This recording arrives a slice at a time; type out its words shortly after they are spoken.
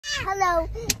Hello,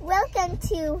 welcome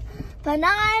to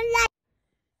Banana.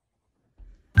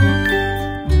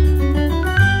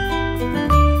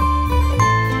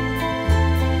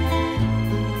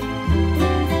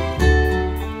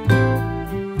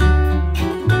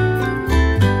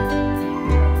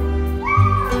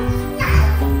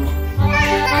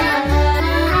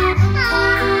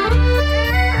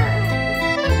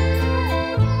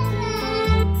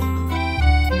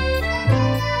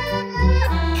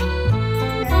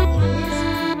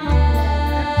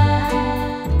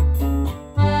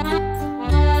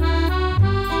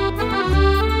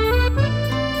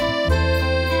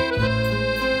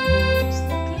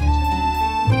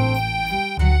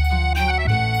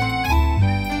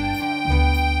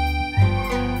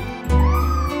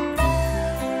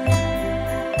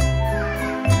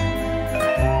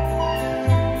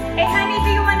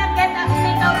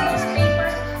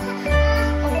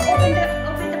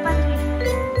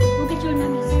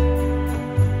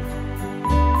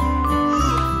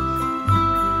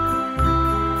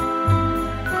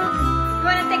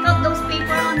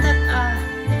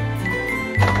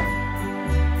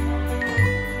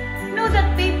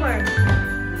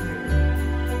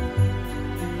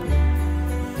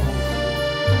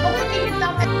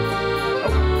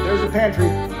 There's the pantry.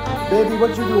 Baby, what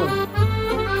you doing?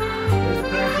 There's the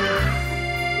pantry.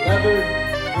 Leather,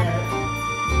 granite,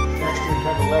 texture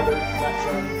kind of leather, not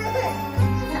shiny.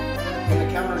 And the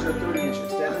counters are 30-inch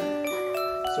extended.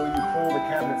 So you pull the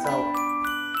cabinets out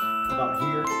about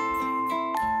here.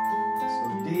 So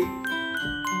deep.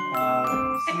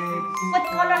 Sinks. What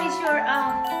color is your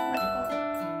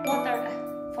water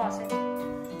faucet?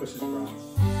 This is bronze.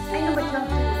 I know, but you have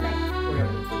to like.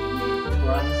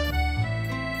 Bronze.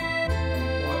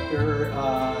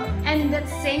 And that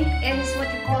sink is what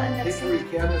you call it. Hickory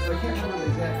cabinets. I can't remember the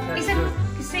exact texture.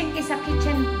 Is it sink? Is a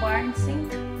kitchen barn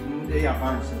sink? Yeah,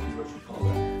 barn sink is what you call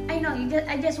that. I know.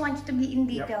 I just want you to be in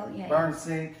detail. Yep. Yeah. Barn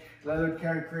sink, leather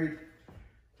concrete,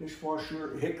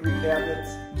 dishwasher, hickory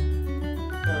cabinets.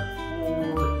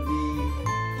 For the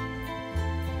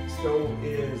stove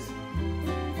is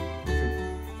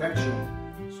convection,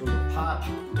 so the pot,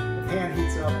 the pan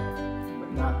heats up,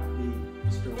 but not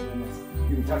the stove. And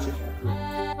you can touch it after.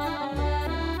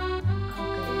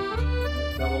 Okay.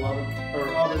 Double oven, or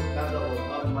oven, not double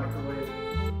oven, microwave.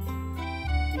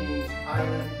 Beans,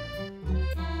 island,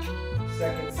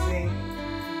 second sink.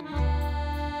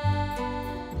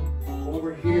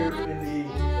 Over here in the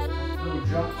little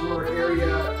junk drawer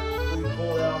area, we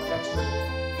pull out extra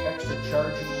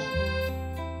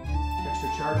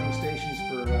charging stations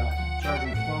for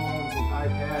charging phones and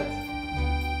iPads.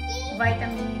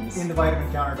 Vitamins. In the vitamin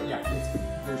counter, but yeah,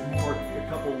 there's more. A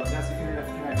couple. That's the internet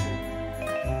connection.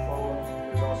 Phone.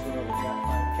 There's also another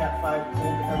Cat 5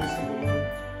 pulled to every single room.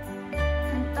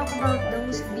 And talk about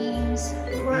those beams.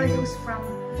 Where are those from?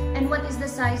 And what is the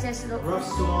sizes? Rough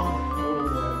saw.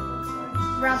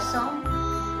 Rough saw.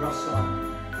 Rough saw.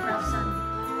 Rough saw.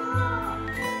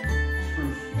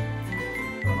 Spruce.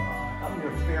 Up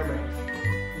near Fairbanks.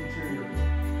 Interior.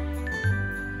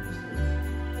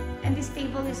 And this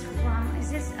table is from, is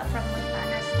this from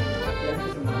Montana's table? Yeah,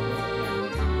 this is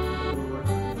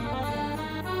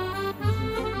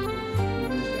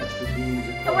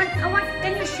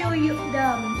Can you show you the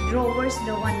drawers,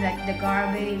 the one like the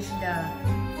garbage,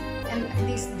 and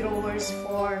these drawers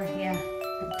for, yeah.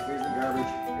 Here's the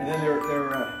garbage. And then they're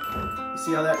you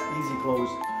see how that easy close?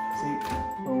 See?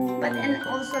 Oh. But, and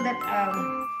also that,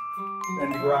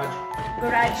 and the garage.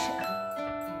 Garage.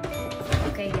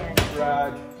 Okay, yeah.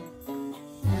 Garage.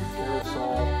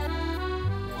 Aerosol.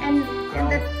 And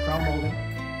that crown molding.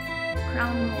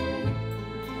 Crown molding.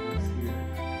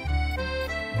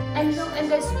 And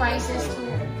the spices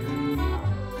too.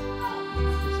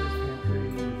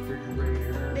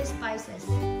 Refrigerator. The spices.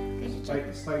 Can you check?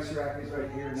 The spice rack is right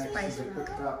here next to the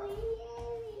cooktop.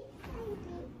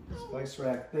 Spice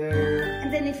rack there.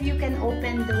 And then if you can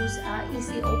open those,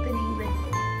 easy opening with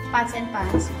pots and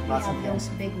pans. We have those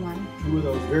big one. Two of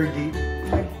those, very deep.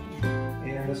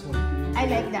 And this one. I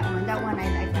like that one. That one, I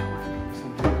like that one. This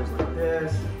one here is like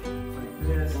this, like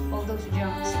this. All those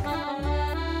junks.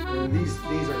 And these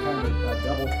are kind of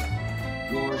double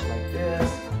doors like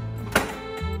this.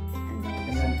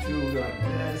 And then two like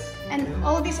this. And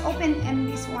all this open and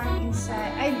this one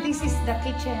inside. This is the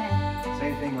kitchen.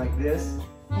 Same thing like this.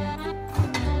 Yeah.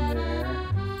 And there.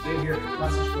 Same here,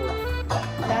 lots of storage.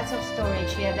 Lots of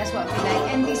storage, yeah, that's what we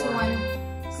like. And this one,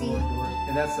 see?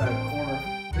 And that's a corner.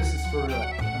 This is for the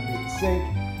sink.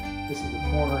 This is the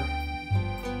corner.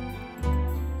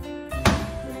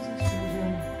 Amazing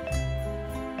Susan.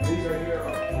 And these are here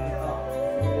for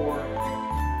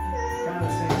kind of the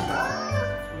same style.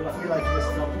 must be like this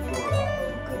milk floor.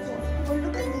 Oh,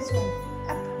 look at this one.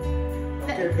 Up.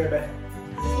 Okay, baby.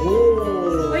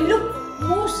 Oh! Wait, look!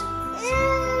 Moose!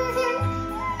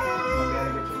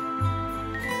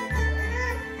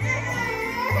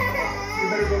 You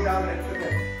better go down there.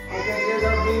 Okay. Okay, here's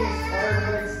our beans all over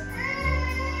the place.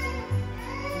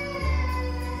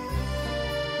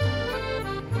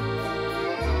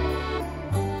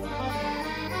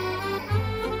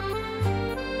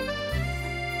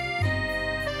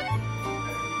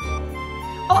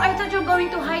 Oh, I thought you were going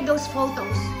to hide those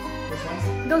photos. Which ones?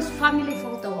 Those family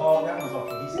photos. Oh, that one's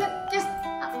okay. No,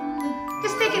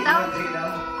 just take it out. Take it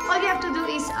down. All you have to do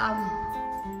is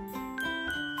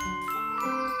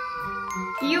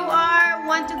you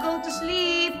want to go to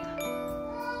sleep.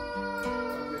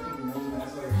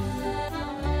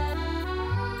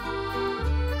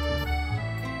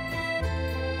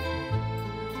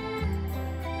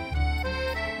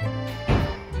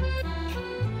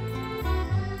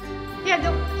 Yeah,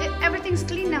 everything's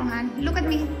clean now, hon. Look at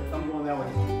me. I'm going that way.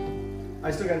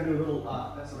 I still got to do a little,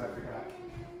 that's what I forgot.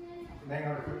 Hang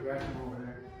on a quick vacuum over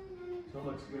there. So it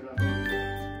looks good up there.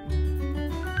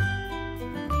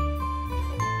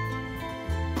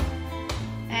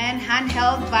 And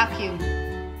handheld vacuum.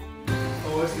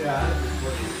 Oh, it's, yeah, it's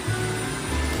working.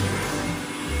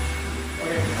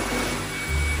 Okay.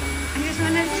 I just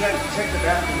wanna Check the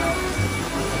bathroom out.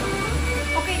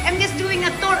 Okay, I'm just doing a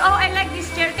tour. Oh, I like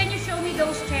this chair. Can you show me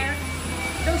those chairs?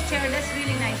 Those chairs, that's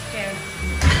really nice chair.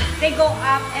 They go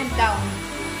up and down.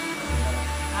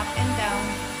 Up and down.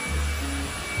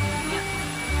 Yeah.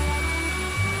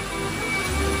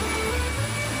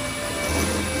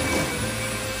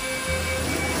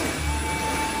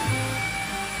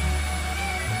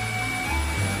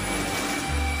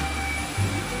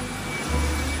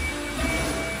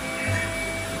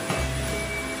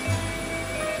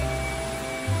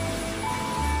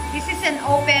 This is an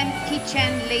open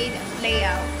kitchen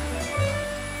layout.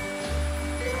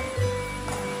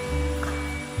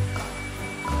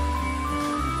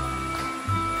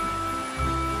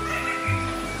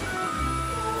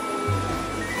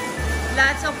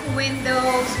 Lots of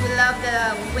windows. We love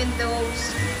the windows.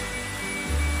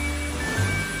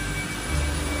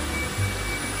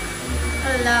 I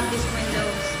love these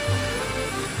windows.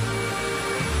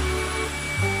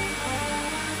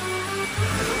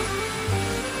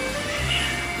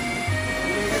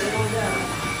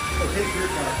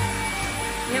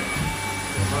 Yep.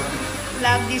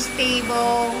 Love this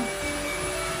table.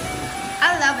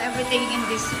 I love everything in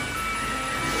this.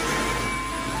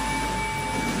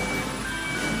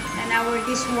 And our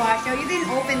dishwasher. You didn't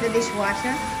open the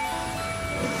dishwasher.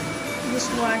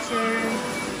 Dishwasher.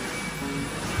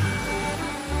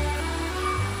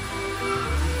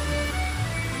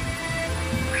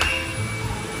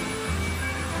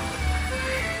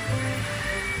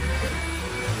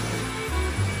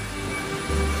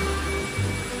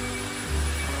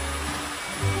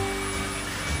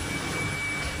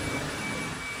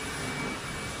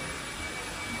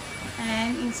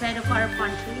 And inside of our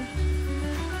pantry,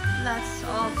 lots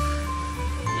of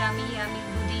yummy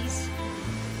goodies,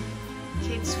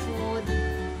 kids food,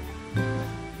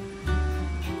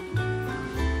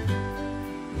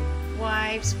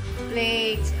 wipes,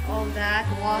 plates, all that,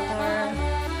 water.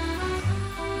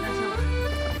 That's all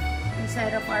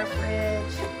inside of our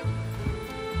fridge.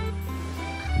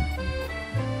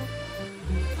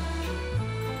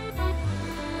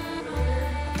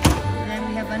 And then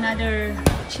we have another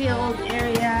chilled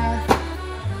area,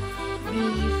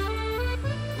 beef,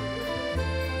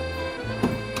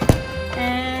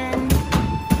 and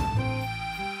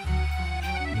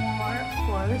more, of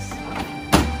course,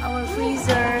 our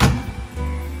freezer.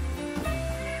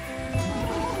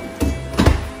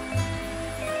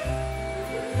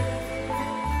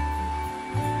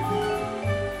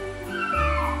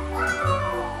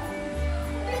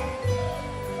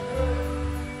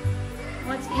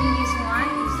 What's in this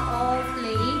one is all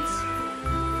plates.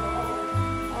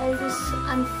 All these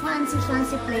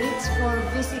fancy plates for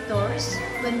visitors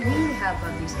when we have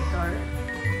a visitor.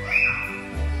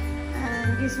 And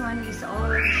this one is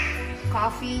all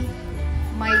coffee,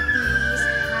 my teas,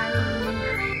 honey,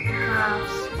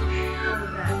 cups, all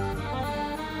that.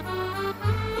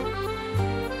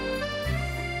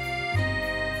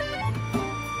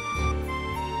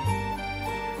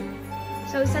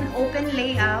 So it's an open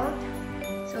layout.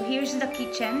 So here's the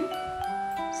kitchen.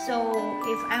 So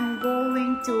if I'm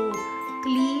going to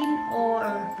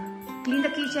clean the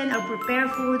kitchen or prepare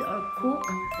food or cook,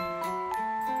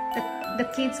 the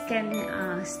kids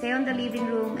can stay on the living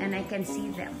room and I can see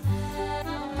them.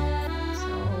 So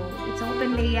it's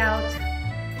open layout.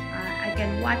 I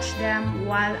can watch them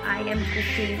while I am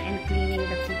cooking and cleaning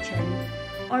the kitchen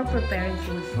or preparing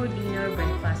food for dinner,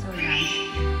 breakfast, or lunch.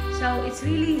 So it's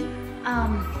really,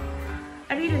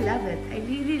 I really love it. I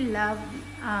really love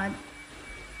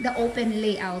the open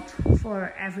layout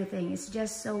for everything. It's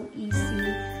just so easy,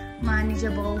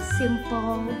 manageable,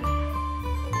 simple.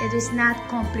 It is not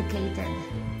complicated.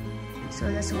 So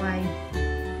that's why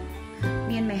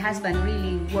me and my husband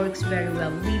really works very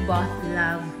well. We both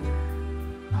love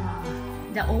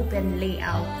the open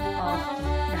layout of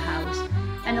the house.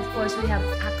 And of course, we have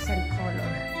accent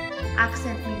color.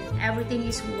 Accent means everything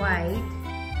is white,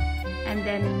 and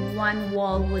then one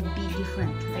wall would be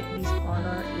different. Like this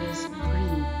color is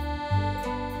green.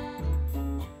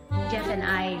 Jeff and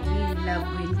I really love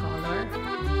green color.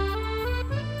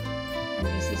 And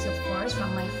this is of course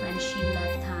from my friend Sheila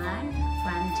Tan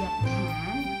from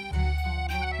Japan.